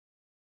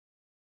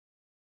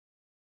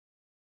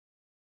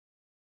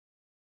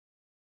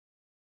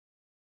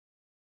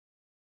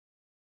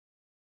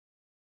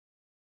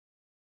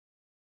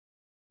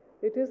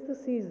It is the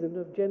season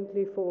of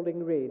gently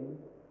falling rain,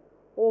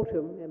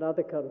 autumn in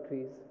other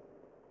countries,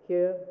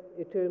 here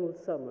eternal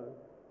summer.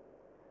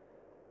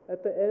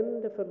 At the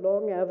end of a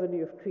long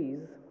avenue of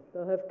trees,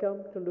 I have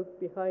come to look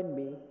behind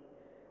me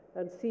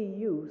and see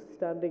you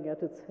standing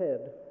at its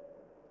head.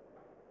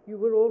 You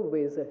were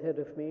always ahead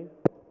of me,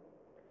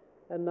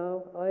 and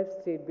now I've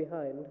stayed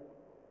behind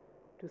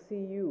to see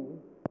you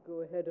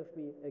go ahead of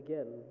me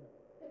again.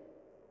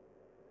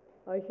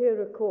 I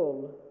hear a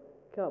call,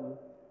 come.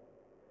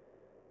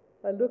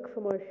 I look for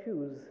my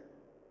shoes,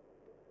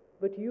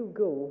 but you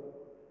go,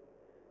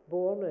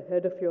 born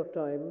ahead of your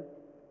time,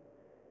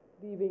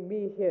 leaving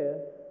me here,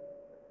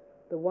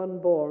 the one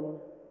born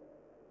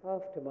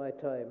after my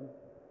time.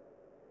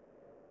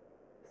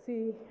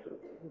 See,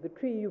 the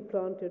tree you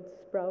planted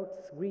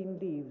sprouts green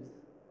leaves.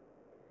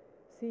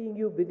 Seeing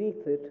you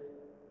beneath it,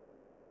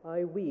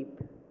 I weep.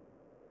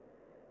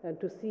 And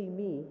to see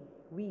me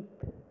weep,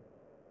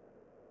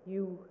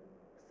 you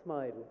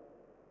smile.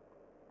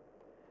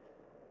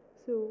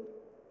 So,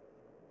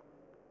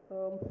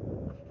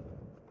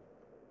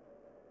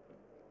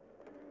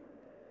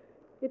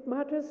 it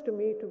matters to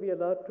me to be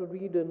allowed to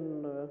read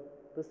in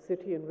the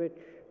city in which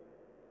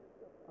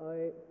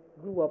I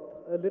grew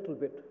up a little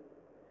bit.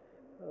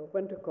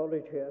 Went to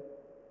college here,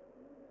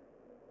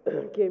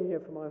 came here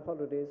for my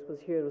holidays, was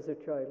here as a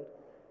child.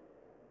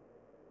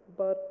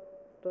 But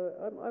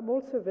I'm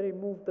also very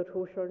moved that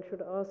Hoshan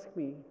should ask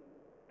me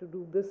to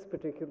do this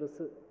particular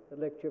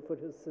lecture for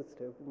his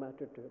sister, who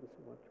mattered to him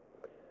so much.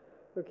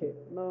 Okay,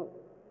 now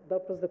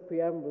that was the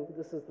preamble,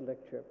 this is the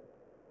lecture.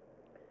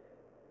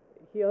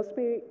 He asked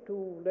me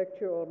to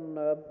lecture on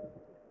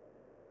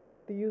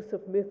the use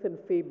of myth and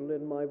fable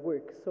in my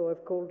work, so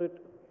I've called it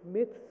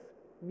Myths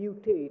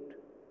Mutate.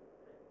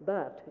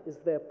 That is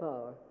their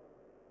power.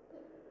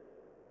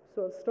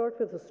 So I'll start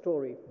with a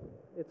story.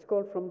 It's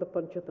called From the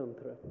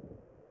Panchatantra.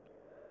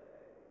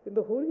 In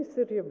the holy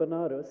city of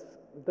Benares,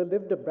 there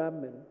lived a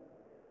Brahmin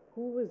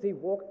who, as he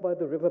walked by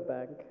the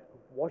riverbank,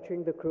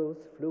 watching the crows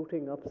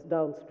floating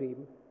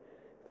downstream,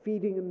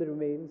 feeding in the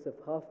remains of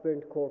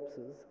half-burnt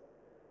corpses,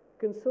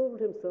 consoled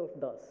himself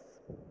thus.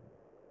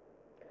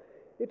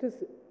 It is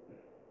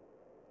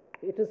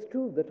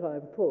true that I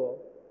am poor,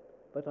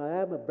 but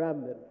I am a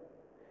Brahmin.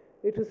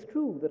 It is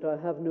true that I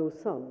have no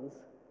sons,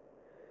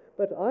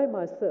 but I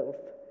myself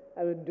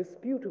am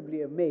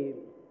indisputably a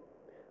male.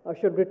 I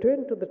should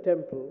return to the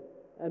temple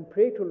and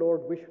pray to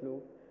Lord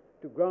Vishnu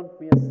to grant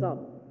me a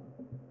son.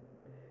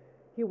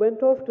 He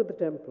went off to the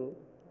temple,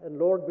 and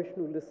Lord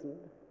Vishnu listened,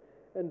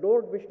 and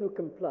Lord Vishnu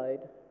complied,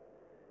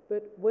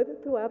 but whether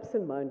through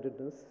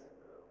absent-mindedness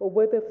or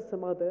whether for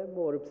some other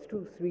more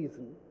abstruse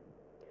reason,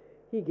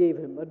 he gave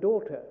him a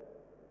daughter.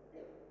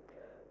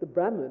 The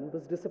Brahmin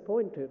was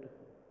disappointed.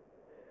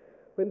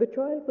 When the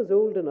child was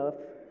old enough,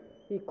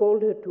 he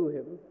called her to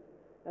him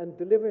and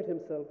delivered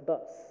himself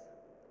thus: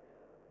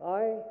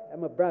 I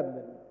am a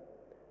Brahmin.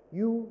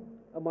 You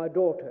are my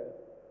daughter.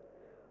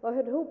 I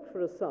had hoped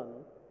for a son.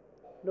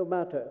 No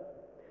matter.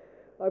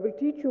 I will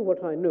teach you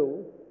what I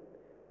know,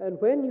 and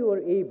when you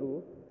are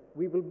able,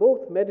 we will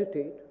both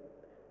meditate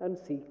and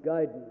seek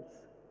guidance.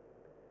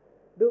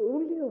 Though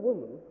only a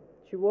woman,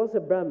 she was a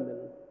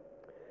Brahmin,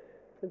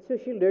 and so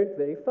she learned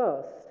very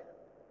fast.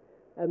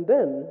 And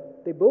then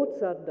they both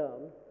sat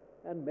down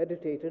and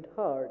meditated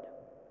hard.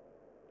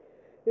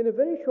 In a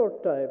very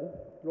short time,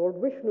 Lord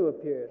Vishnu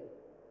appeared.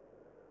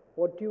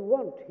 What do you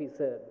want? He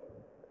said.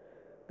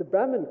 The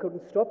Brahmin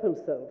couldn't stop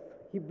himself.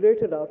 He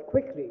blurted out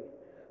quickly,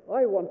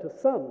 I want a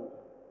son.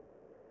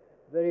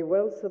 Very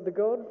well, said the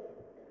god.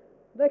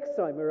 Next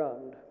time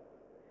around.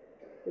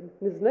 In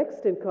his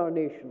next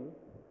incarnation,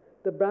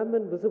 the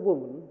Brahmin was a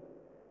woman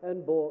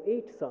and bore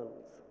 8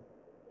 sons.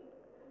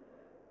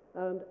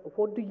 And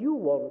what do you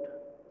want?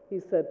 He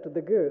said to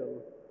the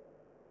girl.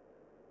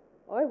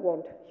 I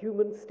want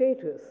human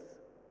status.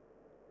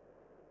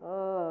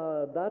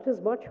 Ah, that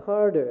is much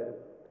harder.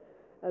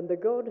 And the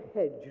god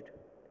hedged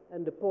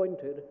and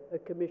appointed a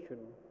commission.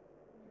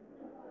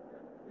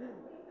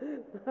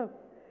 Now,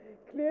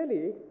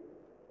 clearly,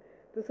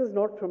 this is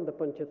not from the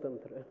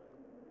Panchatantra.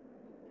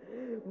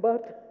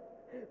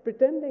 But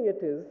pretending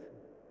it is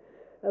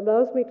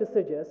allows me to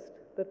suggest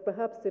that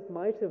perhaps it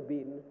might have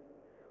been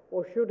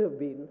or should have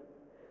been,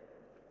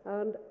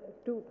 and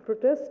to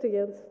protest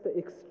against the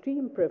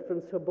extreme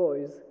preference for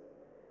boys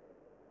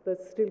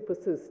that still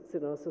persists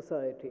in our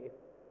society.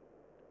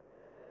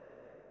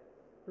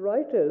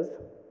 Writers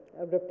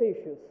are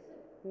rapacious,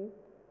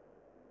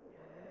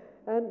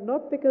 and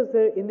not because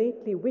they're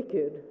innately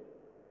wicked,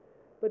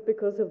 but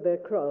because of their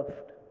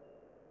craft.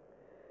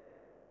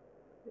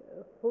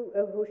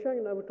 Hoshan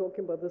and I were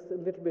talking about this a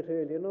little bit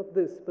earlier, not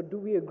this, but do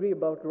we agree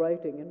about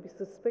writing? And we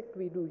suspect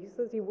we do. He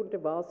says he wouldn't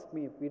have asked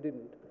me if we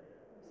didn't.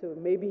 So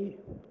maybe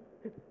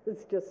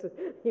it's just,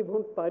 he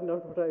won't find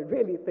out what I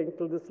really think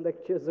till this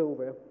lecture's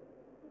over.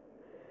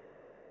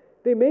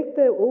 They make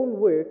their own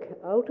work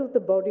out of the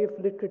body of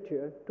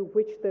literature to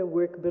which their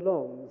work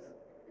belongs.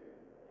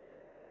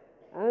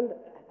 And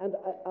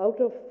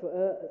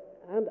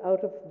and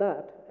out of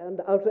that, and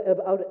out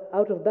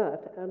of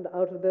that, and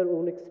out of their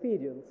own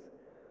experience.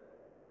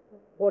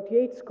 What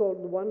Yeats called,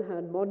 on the one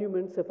hand,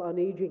 monuments of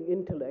unaging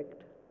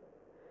intellect,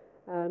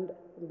 and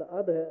on the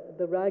other,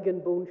 the rag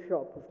and bone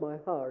shop of my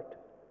heart.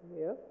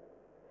 Yeah?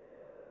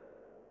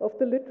 Of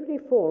the literary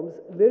forms,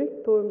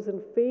 lyric poems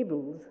and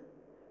fables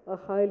are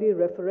highly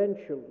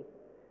referential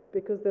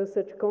because they're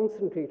such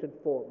concentrated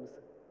forms.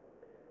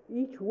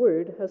 Each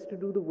word has to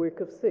do the work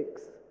of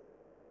six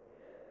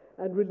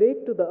and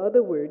relate to the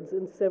other words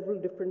in several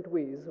different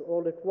ways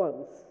all at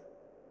once.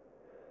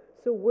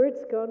 So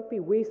words can't be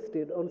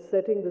wasted on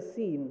setting the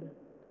scene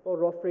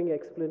or offering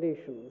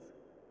explanations.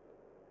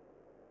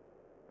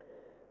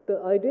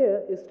 The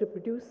idea is to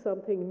produce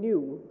something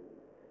new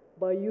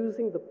by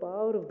using the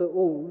power of the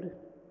old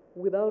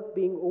without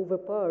being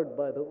overpowered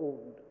by the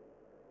old.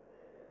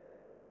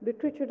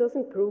 Literature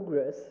doesn't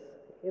progress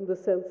in the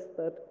sense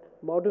that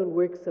modern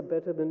works are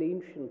better than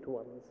ancient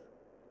ones.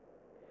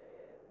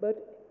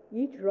 But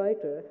each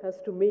writer has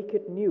to make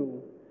it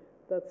new.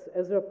 That's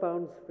Ezra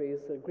Pound's phrase,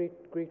 a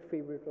great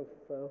favorite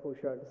of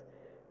Hoshag's.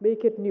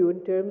 Make it new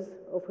in terms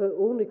of her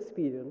own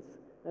experience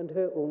and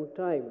her own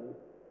time.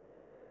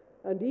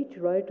 And each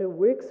writer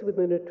works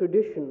within a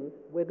tradition,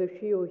 whether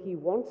she or he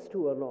wants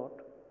to or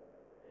not.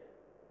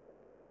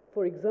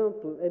 For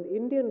example, an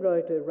Indian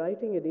writer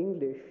writing in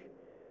English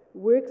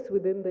works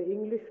within the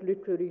English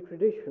literary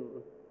tradition,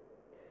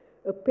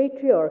 a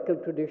patriarchal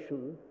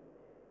tradition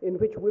in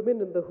which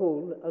women in the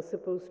whole are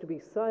supposed to be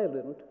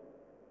silent,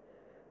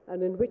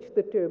 and in which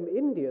the term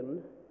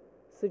Indian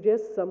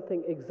suggests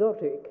something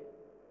exotic,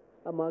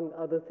 among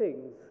other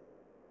things.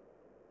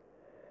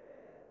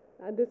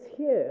 And it's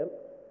here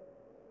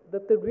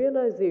that the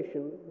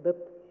realization that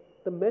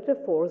the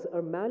metaphors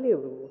are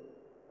malleable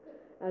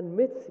and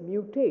myths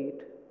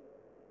mutate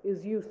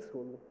is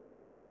useful.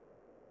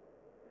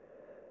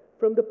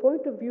 From the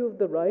point of view of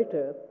the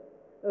writer,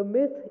 a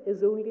myth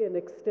is only an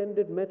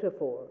extended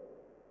metaphor,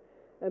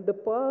 and the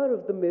power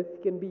of the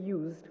myth can be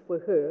used for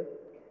her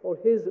or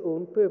his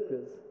own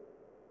purpose.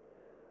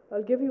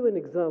 I'll give you an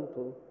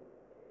example.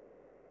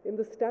 In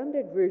the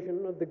standard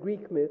version of the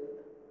Greek myth,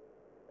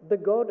 the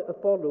god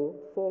Apollo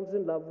falls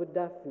in love with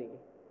Daphne.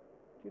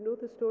 Do you know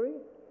the story?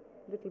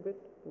 A little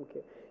bit?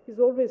 Okay. He's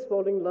always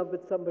falling in love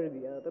with somebody or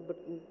the other, but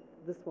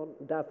this one,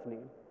 Daphne.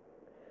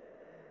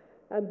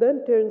 And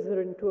then turns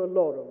her into a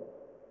laurel.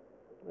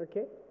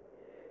 Okay?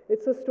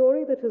 It's a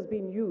story that has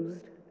been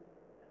used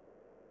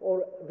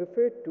or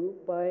referred to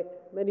by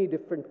many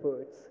different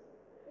poets.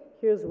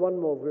 Here's one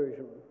more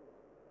version.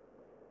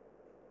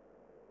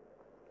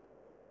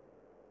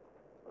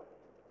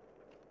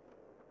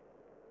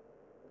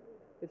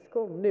 It's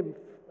called Nymph,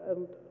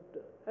 and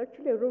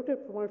actually I wrote it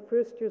for my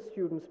first-year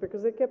students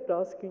because they kept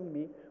asking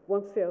me,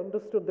 once they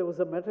understood there was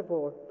a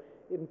metaphor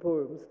in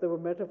poems, there were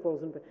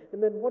metaphors, and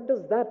then what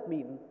does that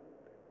mean?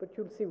 But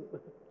you'll see,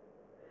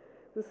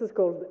 this is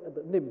called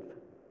the Nymph.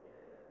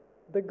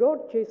 The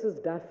god chases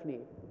Daphne.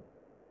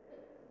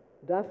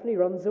 Daphne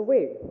runs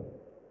away.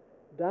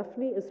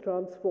 Daphne is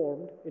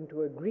transformed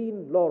into a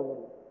green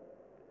laurel.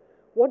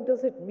 What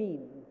does it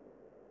mean?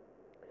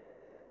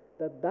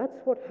 That's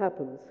what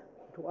happens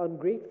to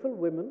ungrateful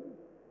women.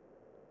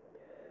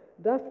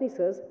 Daphne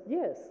says,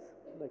 yes,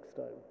 next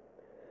time.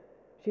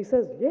 She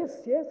says, yes,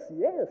 yes,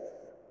 yes.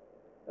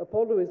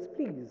 Apollo is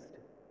pleased.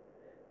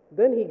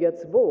 Then he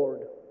gets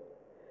bored.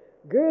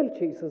 Girl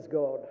chases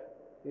God.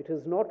 It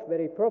is not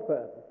very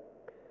proper.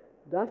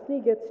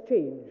 Daphne gets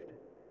changed.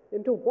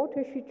 Into what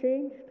is she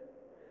changed?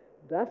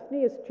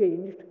 Daphne is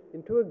changed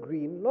into a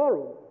green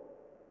laurel.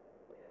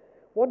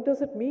 What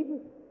does it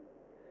mean?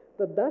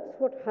 That's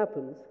what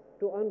happens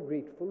to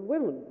ungrateful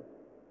women.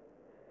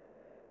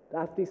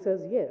 Daphne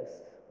says yes.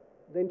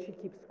 Then she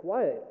keeps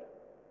quiet.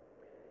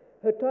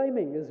 Her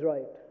timing is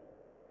right.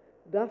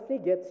 Daphne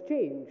gets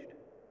changed.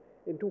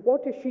 Into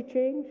what is she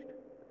changed?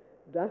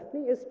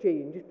 Daphne is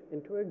changed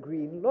into a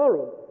green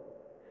laurel.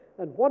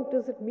 And what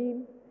does it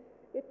mean?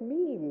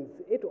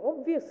 It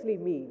obviously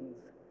means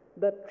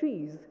that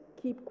trees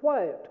keep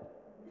quiet.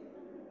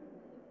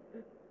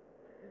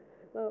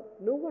 Now,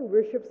 no one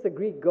worships the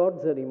Greek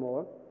gods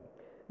anymore.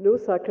 No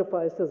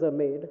sacrifices are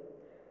made,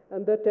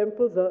 and their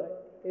temples are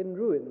in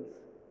ruins.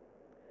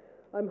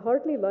 I'm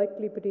hardly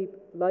likely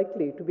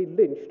to be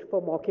lynched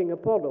for mocking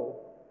Apollo.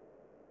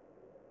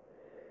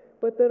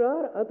 But there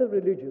are other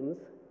religions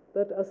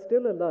that are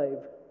still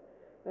alive,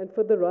 and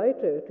for the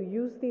writer to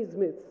use these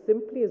myths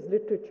simply as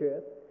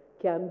literature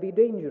can be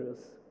dangerous.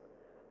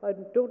 I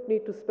don't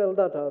need to spell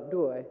that out,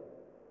 do I?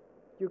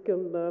 You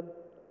can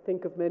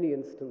think of many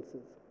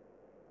instances.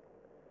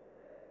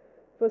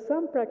 For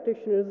some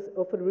practitioners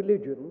of a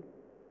religion,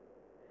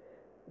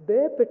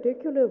 their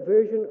particular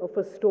version of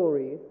a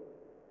story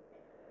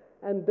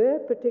and their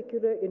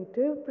particular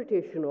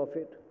interpretation of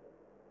it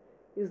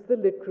is the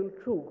literal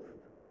truth.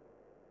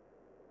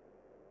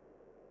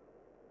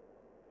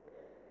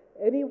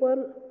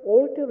 Anyone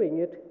altering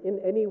it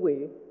in any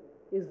way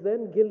is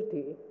then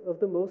guilty of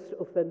the most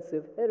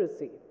offensive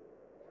heresy.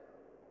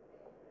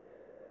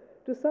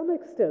 To some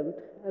extent,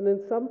 and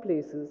in some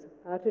places,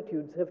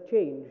 attitudes have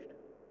changed.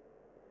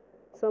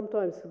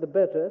 sometimes for the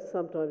better,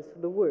 sometimes for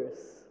the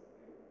worse.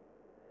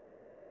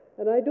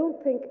 And I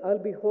don't think I'll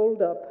be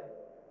hauled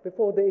up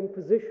before the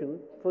Inquisition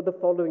for the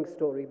following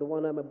story, the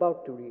one I'm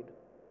about to read.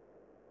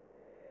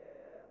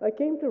 I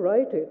came to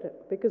write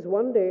it because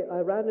one day I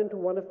ran into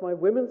one of my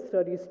women's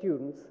studies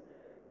students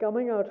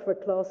coming out of a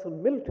class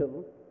on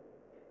Milton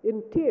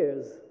in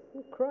tears,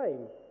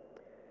 crying.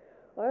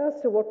 I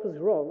asked her what was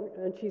wrong,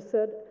 and she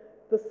said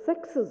the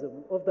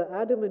sexism of the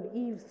Adam and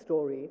Eve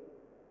story,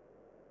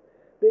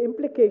 the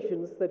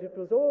implications that it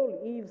was all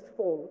Eve's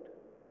fault,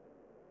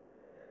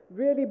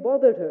 really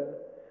bothered her,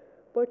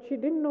 but she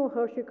didn't know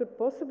how she could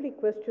possibly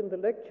question the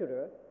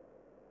lecturer,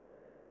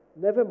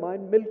 never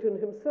mind Milton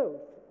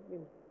himself.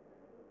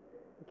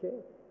 Okay.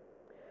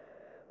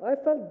 I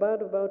felt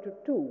bad about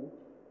it too,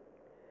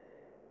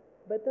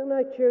 but then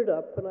I cheered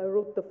up and I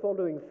wrote the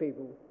following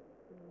fable.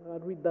 I'll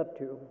read that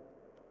to you.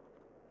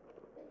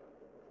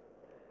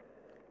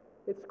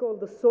 It's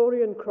called the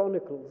Saurian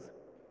Chronicles.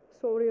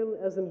 Saurian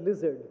as in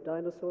lizard,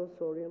 dinosaur,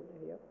 Saurian,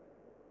 yeah.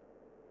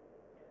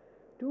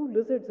 Two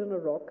lizards in a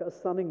rock are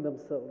sunning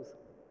themselves.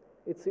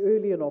 It's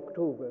early in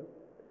October.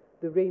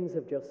 The rains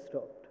have just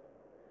stopped.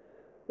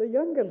 The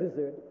younger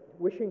lizard,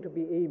 wishing to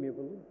be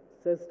amiable,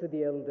 says to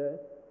the elder,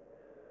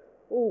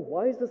 "Oh,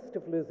 wisest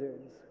of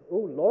lizards, oh,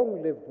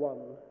 long-lived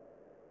one,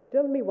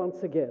 tell me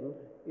once again,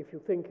 if you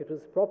think it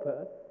is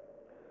proper,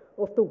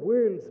 of the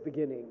world's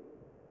beginning."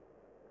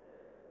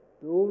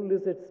 The old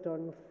lizard's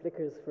tongue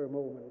flickers for a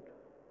moment.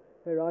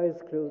 Her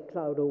eyes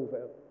cloud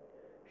over.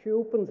 She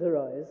opens her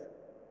eyes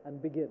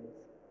and begins.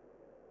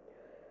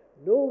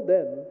 "Know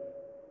then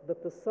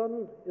that the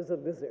sun is a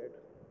lizard,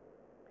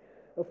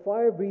 a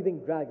fire-breathing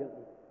dragon,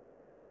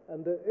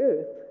 and the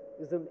earth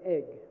is an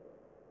egg.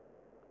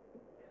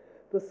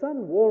 The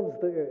sun warms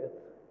the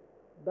earth.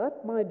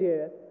 That, my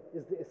dear,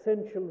 is the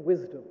essential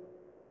wisdom.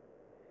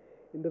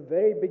 In the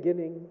very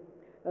beginning,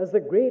 as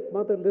the great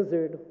mother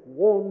lizard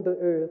warmed the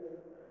earth,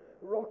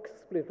 rocks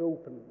split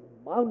open,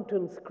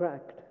 mountains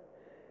cracked,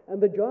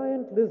 and the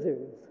giant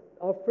lizards,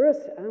 our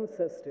first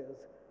ancestors,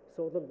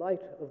 saw the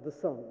light of the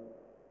sun."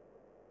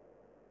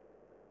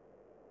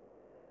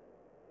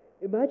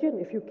 Imagine,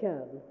 if you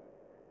can,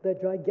 their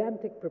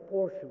gigantic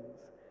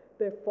proportions,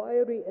 their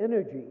fiery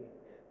energy,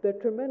 their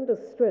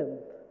tremendous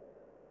strength,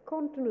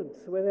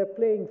 continents were their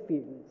playing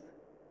fields.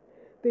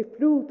 They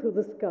flew through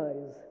the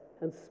skies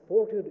and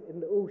sported in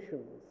the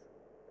oceans.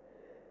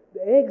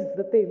 The eggs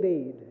that they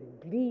laid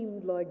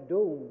gleamed like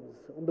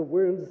domes on the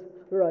world's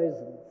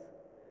horizons.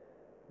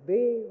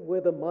 They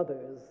were the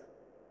mothers,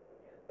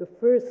 the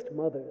first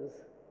mothers.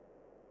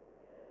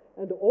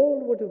 And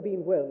all would have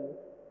been well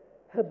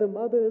had the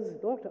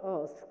mothers not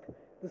asked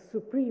the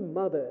Supreme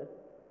Mother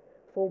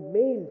for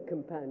male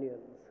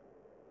companions.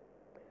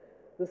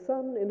 The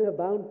sun, in her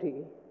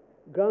bounty,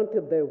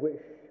 granted their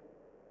wish.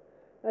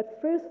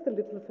 At first, the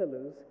little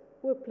fellows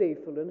were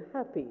playful and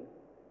happy,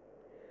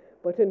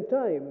 but in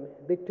time,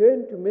 they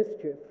turned to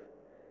mischief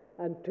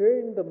and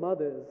turned the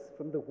mothers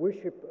from the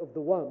worship of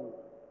the one.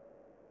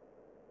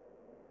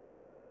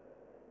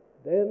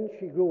 Then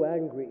she grew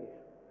angry.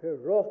 Her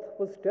wrath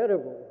was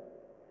terrible.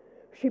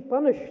 She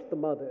punished the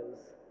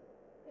mothers.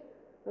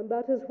 And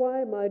that is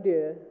why, my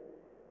dear,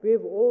 we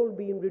have all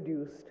been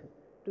reduced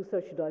to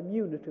such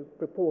diminutive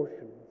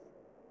proportions.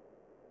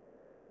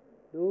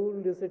 The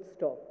old lizard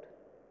stopped.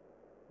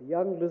 The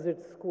young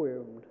lizard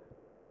squirmed.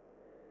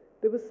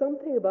 There was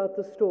something about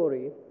the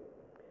story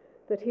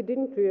that he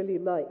didn't really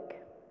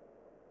like.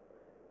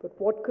 But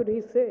what could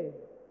he say?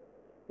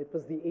 It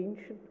was the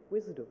ancient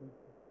wisdom.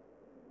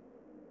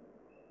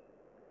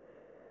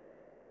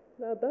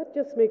 Now that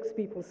just makes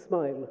people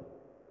smile,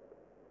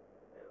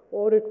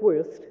 or at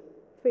worst,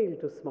 fail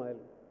to smile.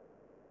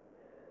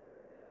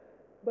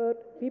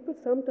 But people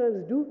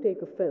sometimes do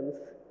take offense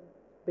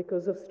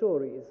because of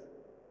stories.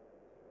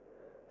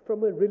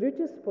 From a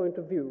religious point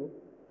of view,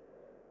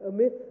 a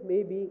myth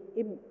may be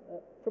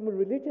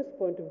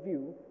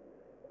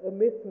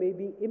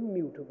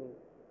immutable.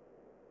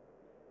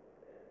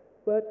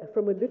 But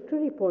from a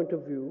literary point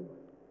of view,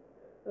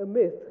 a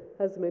myth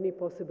has many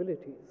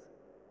possibilities.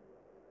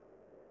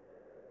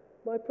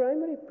 My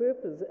primary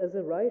purpose as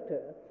a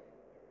writer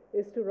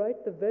is to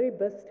write the very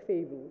best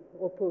fable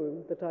or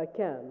poem that I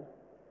can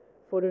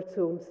for its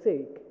own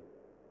sake.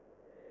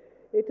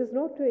 It is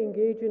not to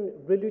engage in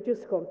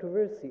religious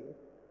controversy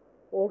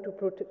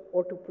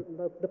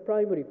the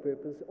primary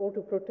purpose, or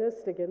to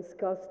protest against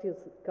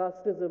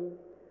casteism,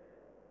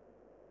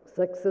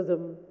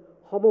 sexism,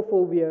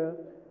 homophobia,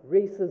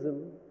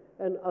 racism,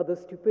 and other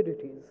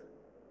stupidities.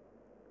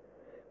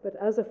 But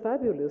as a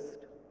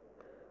fabulist,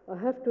 I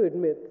have to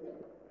admit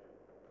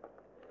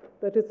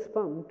that it's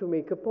fun to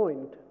make a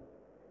point.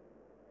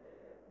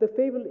 The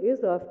fable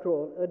is, after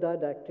all, a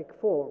didactic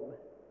form,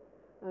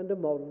 and a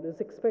moral is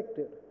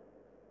expected.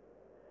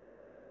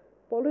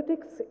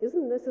 Politics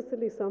isn't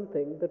necessarily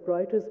something that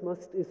writers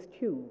must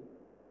eschew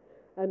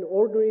and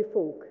ordinary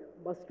folk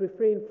must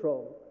refrain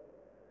from.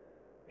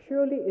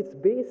 Surely its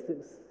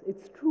basis,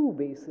 its true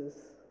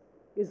basis,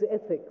 is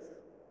ethics,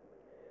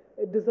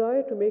 a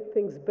desire to make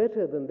things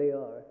better than they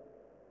are.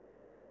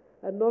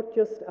 and not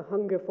just a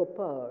hunger for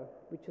power,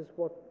 which is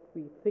what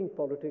we think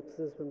politics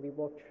is when we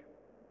watch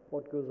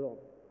what goes on.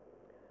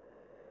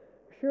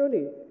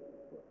 Surely,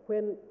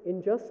 when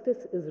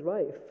injustice is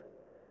rife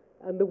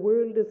and the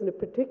world is in a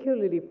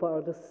particularly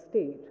powerless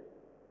state,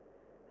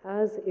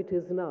 as it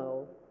is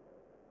now,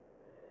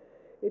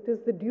 it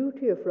is the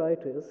duty of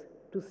writers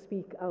to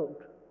speak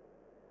out,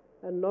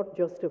 and not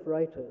just of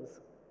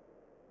writers.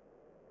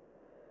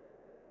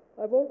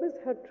 I've always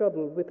had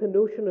trouble with the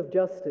notion of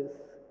justice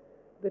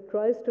that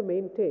tries to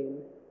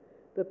maintain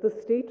that the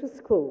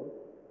status quo,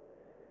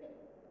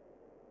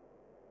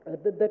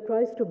 that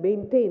tries to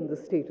maintain the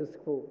status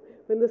quo,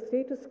 when the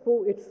status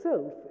quo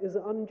itself is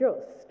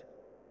unjust.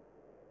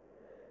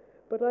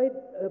 But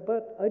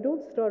I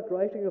don't start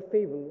writing a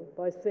fable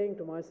by saying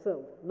to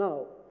myself,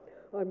 now,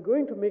 I'm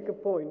going to make a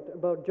point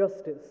about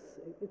justice.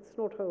 It's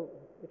not how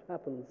it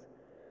happens.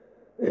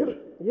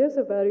 Here's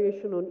a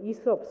variation on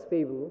Aesop's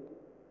fable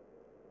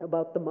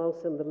about the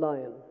mouse and the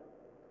lion.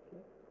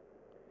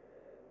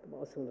 The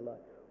mouse and the lion.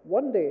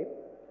 One day,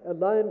 a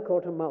lion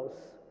caught a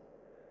mouse.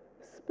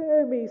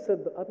 Spare me,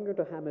 said the, I'm going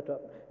to ham it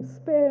up.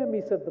 Spare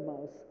me, said the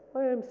mouse.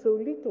 I am so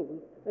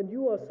little, and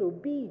you are so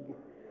big.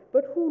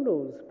 But who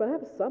knows,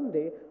 perhaps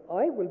someday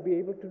I will be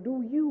able to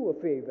do you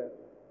a favor.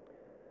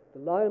 The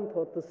lion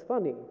thought this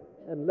funny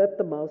and let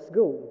the mouse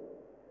go.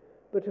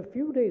 But a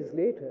few days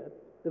later,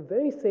 the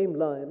very same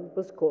lion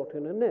was caught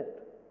in a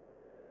net.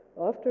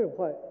 After a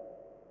while,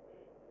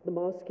 the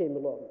mouse came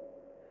along.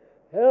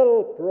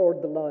 Help,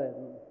 roared the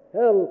lion.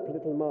 Help,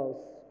 little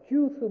mouse.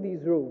 Chew through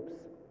these ropes.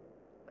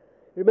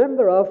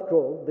 Remember, after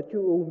all, that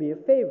you owe me a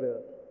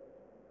favor.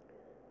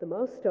 The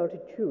mouse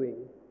started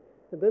chewing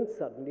and then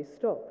suddenly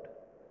stopped.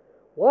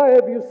 Why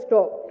have you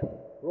stopped?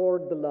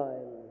 Roared the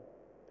lion.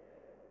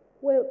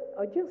 Well,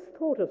 I just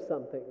thought of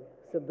something,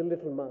 said the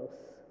little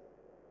mouse.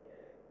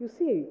 You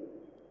see,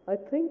 I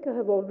think I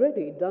have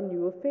already done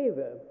you a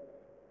favor.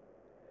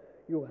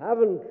 You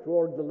haven't,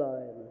 roared the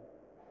lion.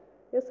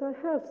 Yes, I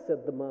have,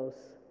 said the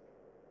mouse.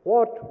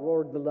 What?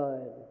 Roared the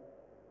lion.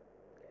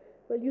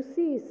 Well, you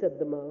see, said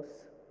the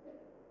mouse,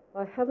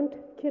 I haven't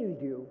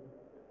killed you.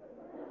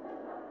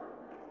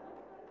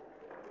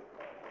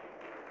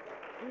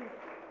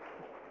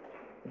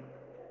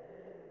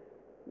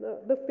 Now,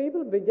 the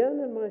fable began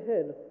in my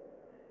head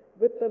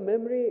with the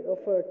memory of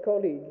a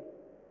colleague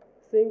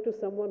saying to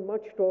someone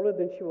much taller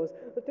than she was,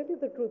 I'll tell you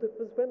the truth, it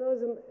was when I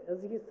was in,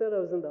 as he said, I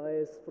was in the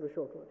IS for a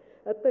short while.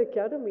 At the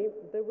academy,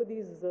 there were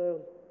these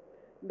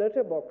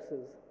letter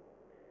boxes,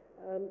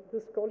 and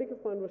this colleague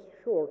of mine was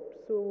short,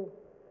 so,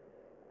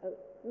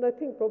 and I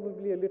think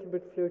probably a little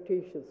bit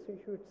flirtatious, so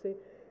she would say,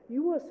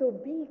 you are so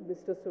big,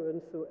 Mr.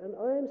 So-and-so, and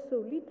I am so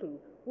little.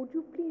 Would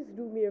you please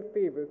do me a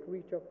favor to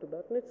reach up to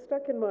that? And it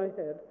stuck in my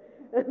head.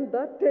 And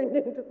that turned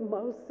into the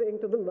mouse saying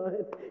to the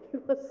lion,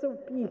 you are so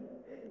big.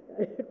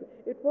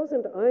 It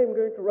wasn't, I'm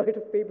going to write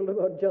a fable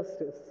about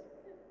justice.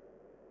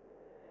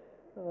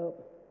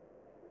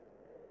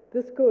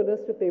 This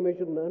coalesced with the image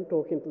of the man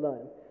talking to the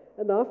lion.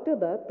 And after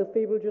that, the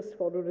fable just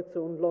followed its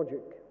own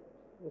logic.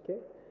 Okay?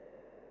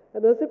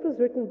 And as it was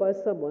written by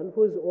someone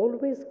who has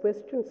always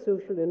questioned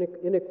social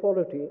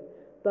inequality,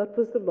 that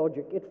was the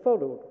logic it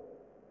followed.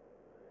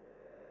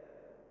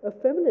 A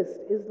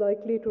feminist is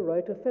likely to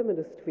write a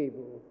feminist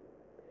fable,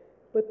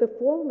 but the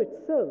form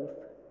itself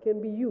can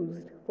be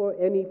used for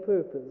any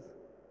purpose.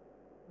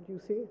 Do you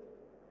see?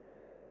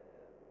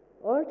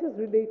 Art is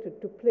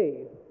related to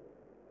play.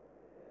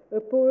 A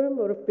poem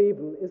or a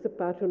fable is a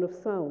pattern of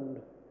sound,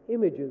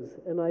 images,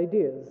 and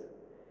ideas,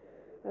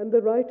 and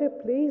the writer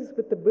plays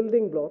with the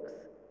building blocks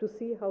to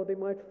see how they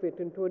might fit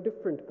into a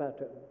different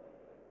pattern.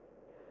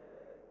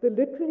 The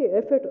literary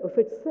effort of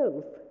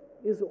itself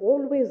is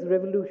always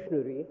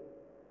revolutionary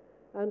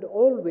and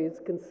always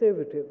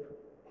conservative.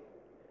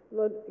 And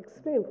I'll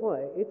explain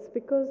why. It's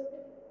because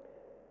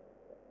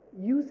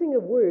using a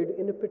word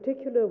in a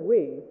particular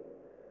way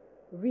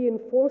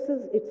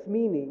reinforces its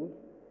meaning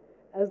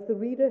as the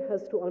reader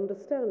has to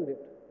understand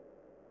it.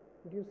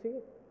 Do you see?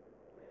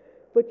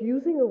 But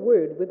using a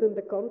word within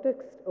the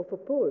context of a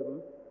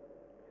poem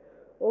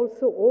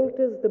also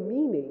alters the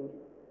meaning,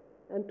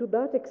 and to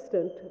that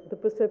extent, the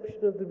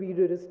perception of the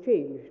reader is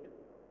changed.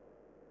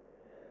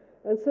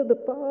 And so the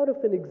power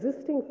of an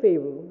existing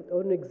fable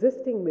or an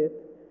existing myth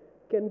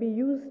can be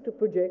used to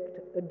project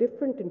a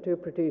different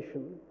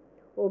interpretation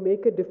or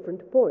make a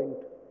different point.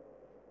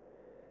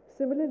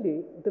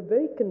 Similarly, the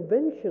very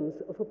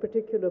conventions of a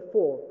particular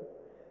form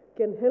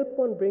can help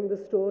one bring the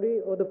story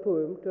or the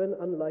poem to an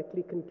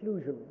unlikely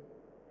conclusion,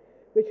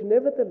 which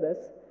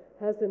nevertheless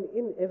has an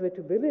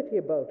inevitability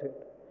about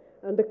it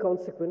and a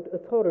consequent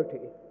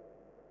authority.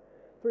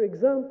 For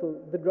example,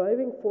 the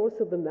driving force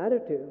of the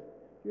narrative,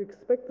 you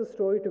expect the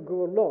story to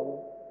go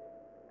along.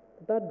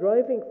 That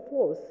driving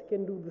force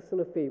can do this in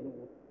a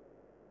fable.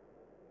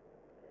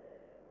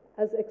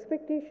 As an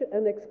expectation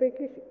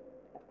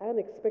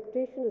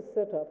is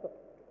set up,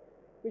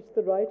 which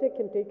the writer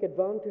can take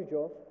advantage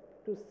of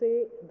to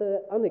say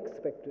the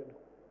unexpected.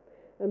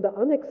 And the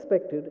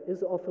unexpected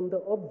is often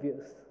the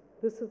obvious.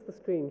 This is the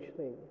strange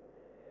thing.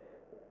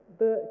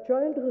 The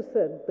child who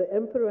said the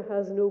emperor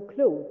has no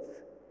clothes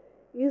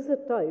is a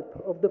type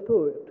of the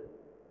poet.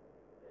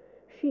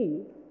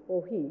 She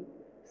or he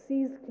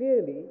sees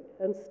clearly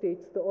and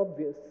states the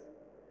obvious,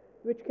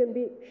 which can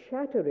be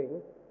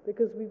shattering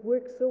because we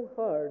work so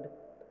hard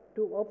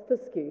to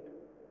obfuscate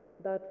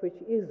that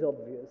which is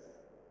obvious.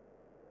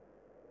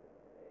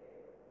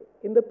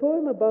 In the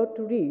poem about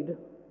to read,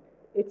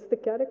 it's the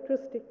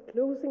characteristic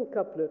closing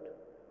couplet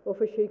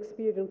of a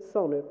Shakespearean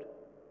sonnet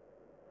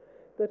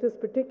that is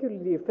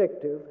particularly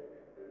effective.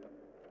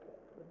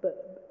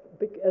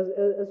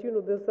 As you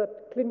know, there's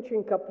that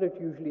clinching couplet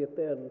usually at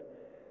the end.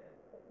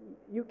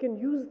 You can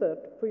use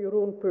that for your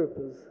own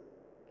purpose.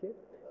 Okay?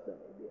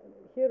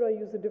 Here I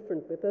use a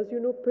different myth. As you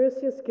know,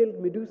 Perseus killed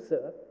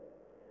Medusa,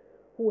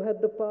 who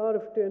had the power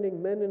of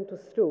turning men into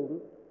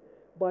stone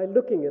by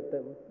looking at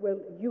them. Well,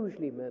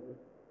 usually men.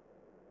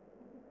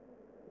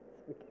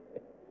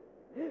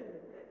 Okay.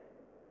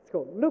 It's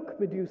called Look,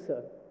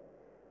 Medusa.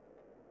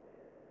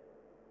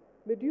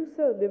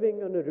 Medusa,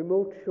 living on a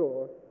remote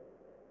shore,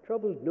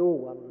 troubled no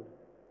one.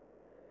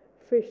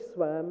 Fish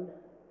swam,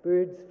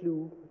 birds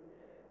flew,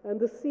 and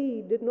the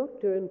sea did not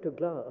turn to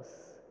glass.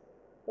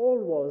 All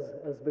was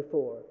as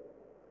before.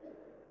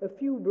 A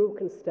few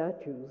broken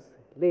statues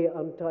lay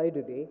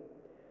untidily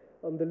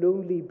on the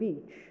lonely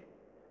beach,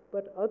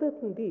 but other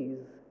than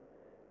these,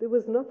 there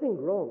was nothing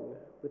wrong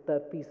with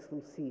that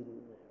peaceful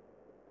scene.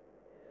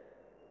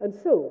 And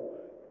so,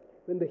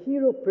 when the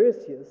hero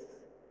Perseus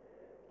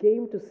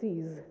came to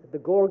seize the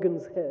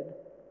Gorgon's head,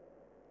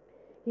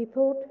 he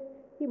thought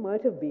he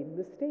might have been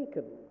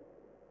mistaken.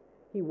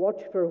 He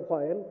watched for a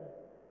while,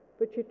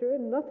 but she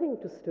turned nothing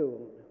to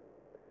stone.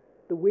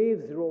 The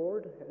waves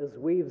roared, as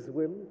waves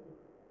will,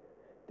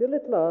 till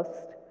at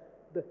last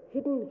the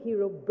hidden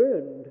hero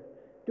burned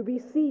to be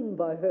seen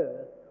by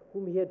her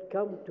whom he had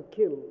come to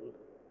kill.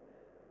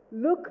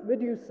 Look,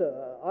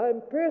 Medusa, I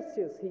am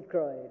Perseus, he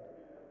cried,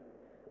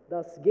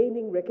 thus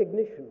gaining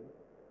recognition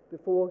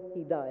before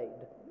he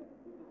died.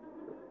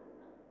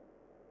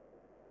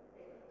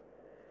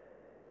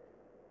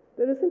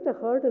 There isn't a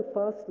hard and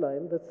fast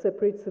line that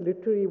separates a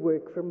literary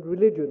work from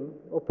religion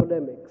or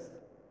polemics.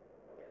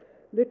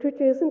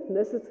 Literature isn't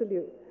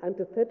necessarily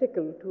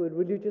antithetical to a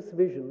religious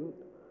vision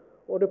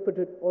or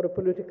a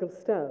political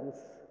stance,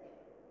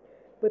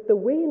 but the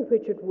way in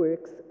which it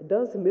works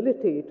does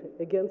militate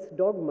against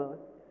dogma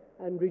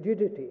and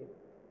rigidity.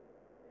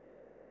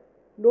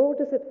 Nor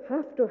does it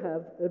have to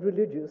have a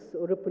religious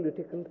or a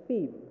political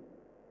theme.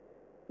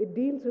 It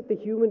deals with the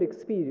human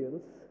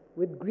experience,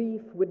 with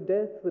grief, with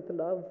death, with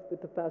love,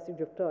 with the passage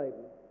of time.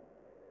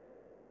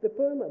 The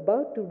poem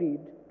about to read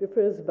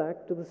refers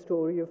back to the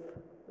story of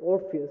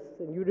Orpheus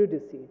and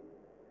Eurydice.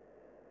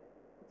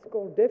 It's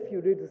called Deaf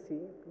Eurydice.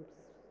 It's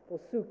for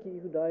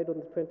Suki, who died on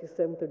the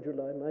 27th of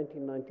July,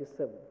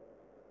 1997.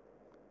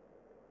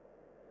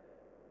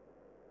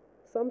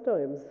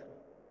 Sometimes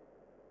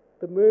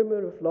the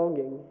murmur of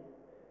longing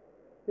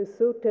is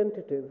so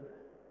tentative,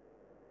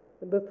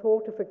 and the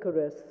thought of a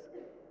caress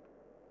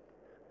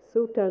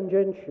so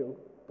tangential,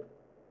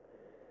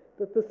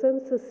 that the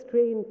senses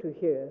strain to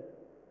hear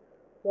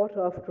what,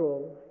 after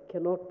all,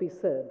 cannot be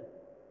said.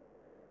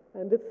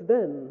 And it's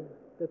then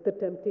that the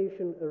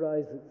temptation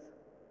arises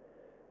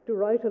to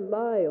write a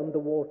lie on the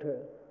water,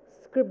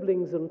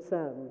 scribblings on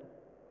sand,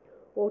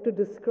 or to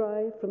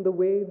descry from the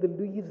way the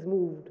leaves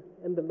moved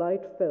and the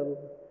light fell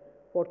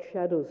what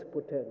shadows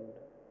portend.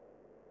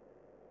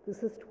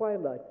 This is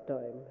twilight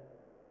time,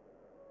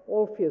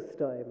 Orpheus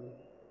time,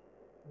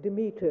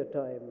 Demeter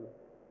time,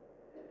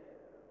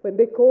 when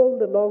they call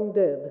the long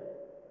dead,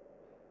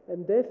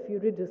 and deaf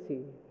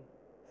Eurydice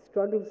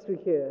struggles to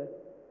hear,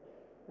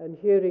 and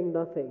hearing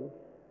nothing,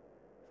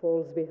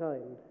 falls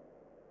behind,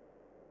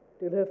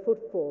 till her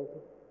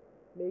footfall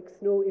makes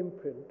no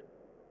imprint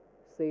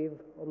save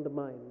on the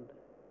mind.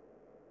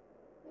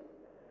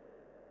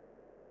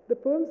 The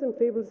poems and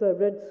fables I've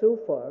read so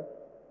far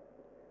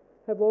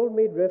have all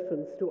made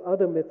reference to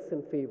other myths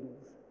and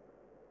fables.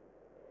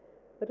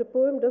 But a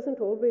poem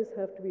doesn't always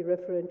have to be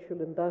referential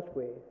in that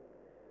way.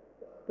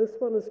 This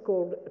one is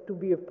called To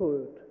Be a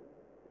Poet,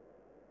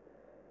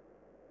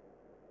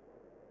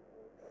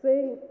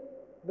 saying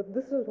that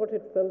this is what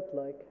it felt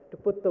like to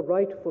put the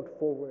right foot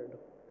forward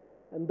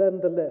and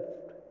then the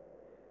left,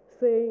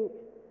 saying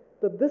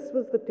that this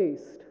was the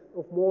taste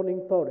of morning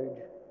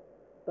porridge,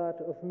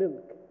 that of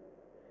milk,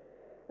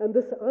 and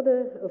this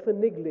other of a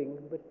niggling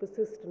but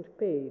persistent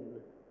pain,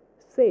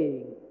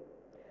 saying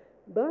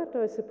that,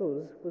 I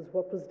suppose, was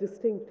what was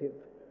distinctive,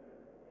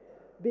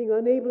 being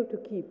unable to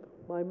keep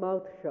my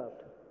mouth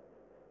shut,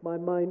 my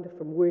mind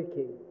from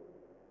working.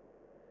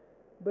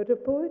 But a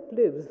poet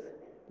lives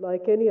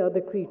like any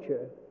other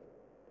creature,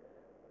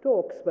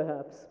 talks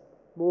perhaps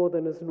more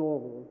than is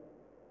normal,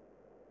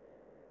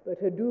 but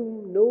her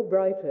doom no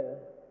brighter,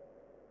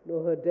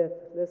 nor her death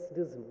less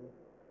dismal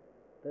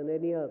than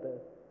any other.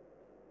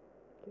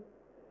 Okay.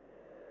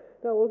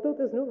 Now, although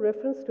there's no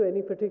reference to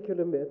any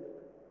particular myth,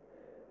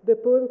 the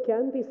poem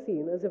can be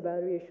seen as a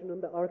variation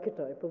on the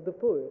archetype of the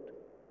poet.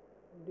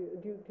 Do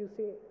you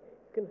see?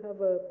 You can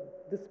have a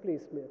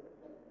displaced myth.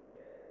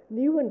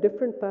 New and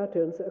different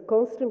patterns are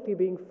constantly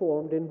being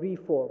formed and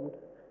reformed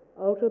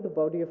out of the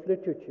body of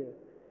literature,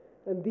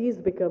 and these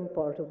become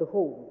part of the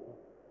whole.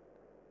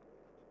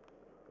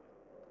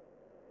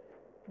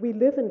 We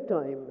live in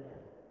time.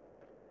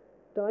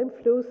 Time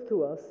flows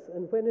through us,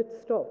 and when it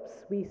stops,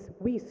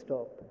 we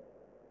stop.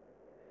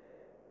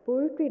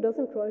 Poetry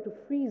doesn't try to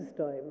freeze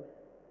time.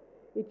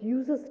 It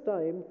uses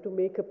time to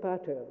make a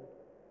pattern.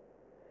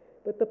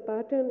 But the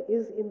pattern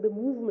is in the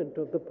movement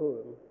of the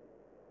poem.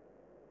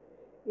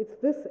 It's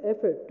this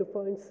effort to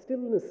find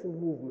stillness in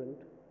movement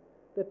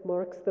that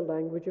marks the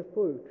language of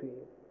poetry.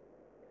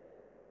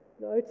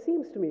 Now, it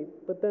seems to me,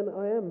 but then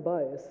I am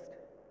biased,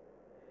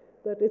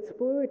 that it's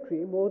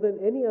poetry more than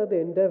any other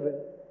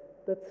endeavor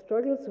that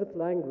struggles with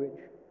language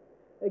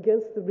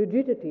against the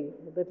rigidity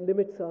that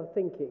limits our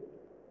thinking.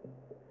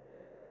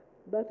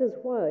 That is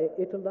why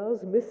it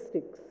allows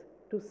mystics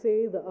to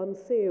say the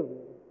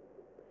unsayable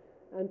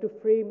and to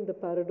frame the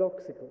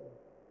paradoxical.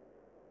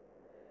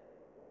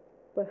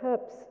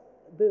 Perhaps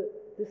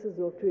this is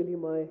not really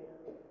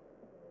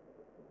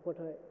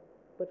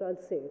but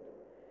I'll say it.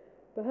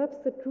 Perhaps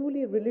the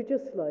truly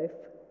religious life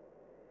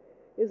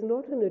is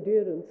not an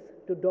adherence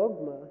to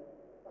dogma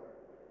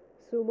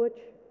so much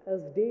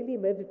as daily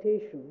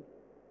meditation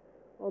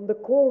on the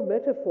core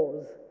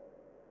metaphors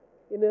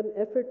in an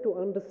effort to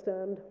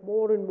understand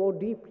more and more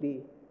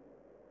deeply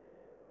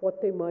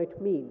what they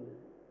might mean.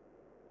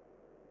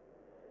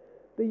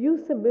 The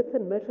use of myth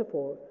and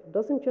metaphor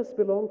doesn't just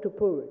belong to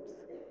poets.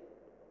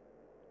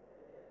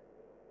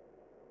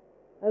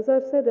 As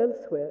I've said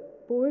elsewhere,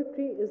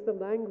 poetry is the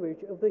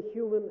language of the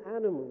human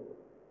animal.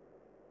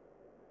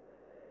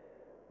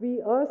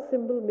 We are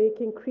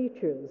symbol-making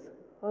creatures.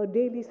 Our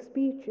daily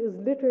speech is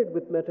littered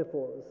with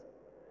metaphors.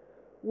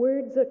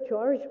 Words are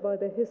charged by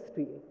their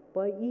history,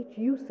 by each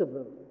use of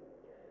them.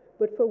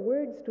 But for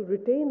words to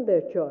retain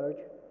their charge,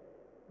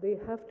 they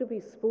have to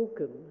be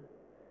spoken,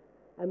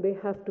 and they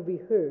have to be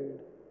heard.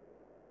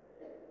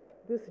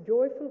 This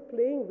joyful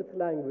playing with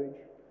language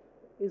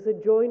is a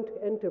joint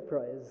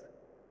enterprise,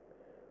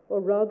 or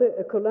rather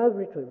a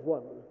collaborative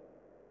one.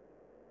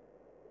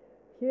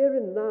 Here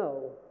and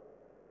now,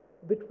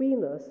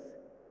 between us,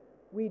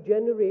 we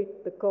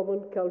generate the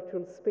common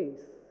cultural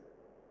space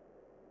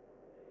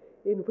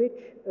in which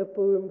a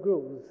poem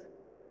grows.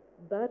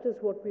 That is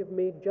what we've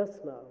made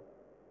just now.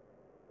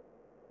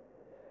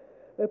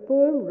 A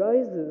poem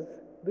rises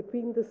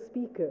between the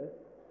speaker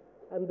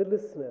and the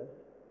listener.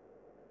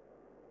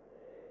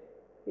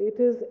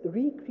 It is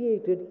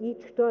recreated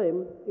each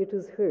time it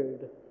is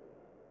heard.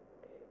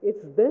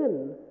 It's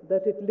then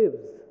that it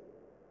lives.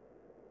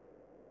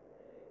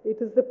 It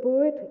is the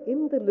poet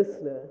in the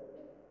listener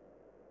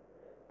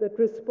that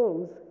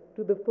responds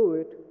to the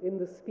poet in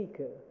the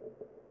speaker.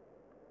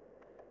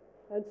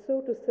 And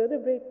so, to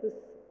celebrate this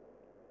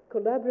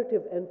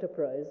collaborative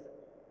enterprise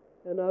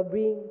and our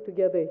being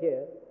together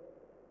here,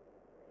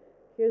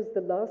 here's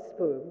the last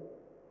poem.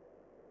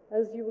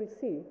 As you will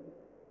see,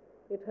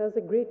 it has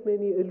a great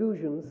many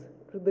allusions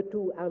to the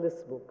two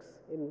Alice books,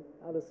 in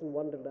Alice in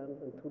Wonderland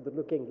and Through the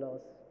Looking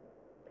Glass.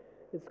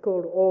 It's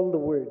called All the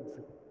Words.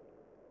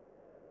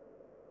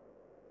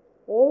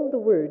 All the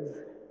words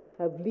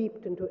have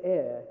leaped into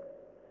air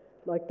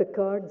like the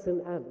cards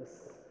in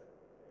Alice,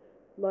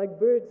 like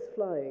birds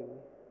flying,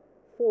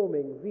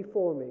 forming,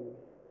 reforming,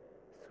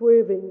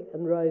 swerving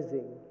and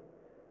rising,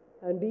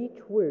 and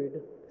each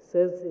word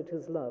says it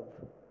is love.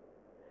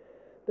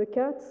 The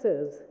cat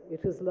says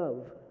it is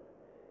love.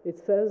 It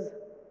says,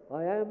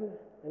 I am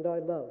and I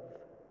love.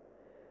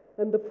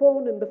 And the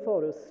fawn in the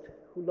forest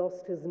who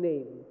lost his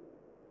name,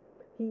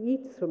 he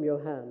eats from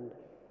your hand.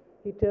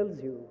 He tells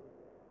you,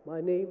 my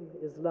name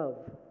is love.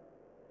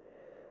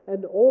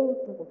 And all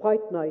the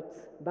white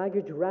knight's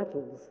baggage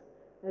rattles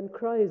and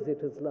cries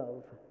it is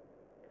love.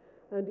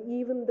 And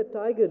even the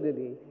tiger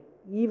lily,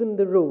 even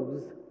the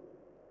rose,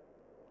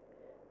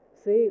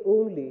 say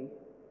only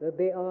that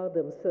they are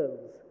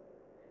themselves,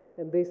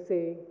 and they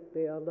say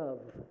they are love.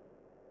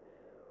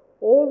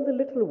 All the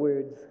little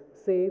words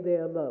say they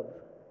are love,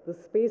 the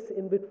space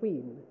in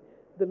between,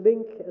 the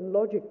link and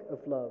logic of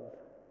love.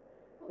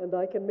 And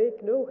I can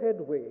make no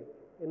headway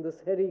in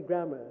this heady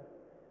grammar,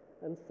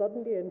 and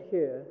suddenly and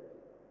here,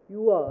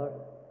 you are,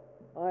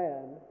 I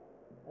am,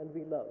 and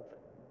we love.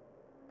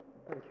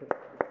 Thank you.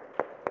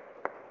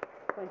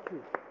 Thank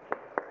you.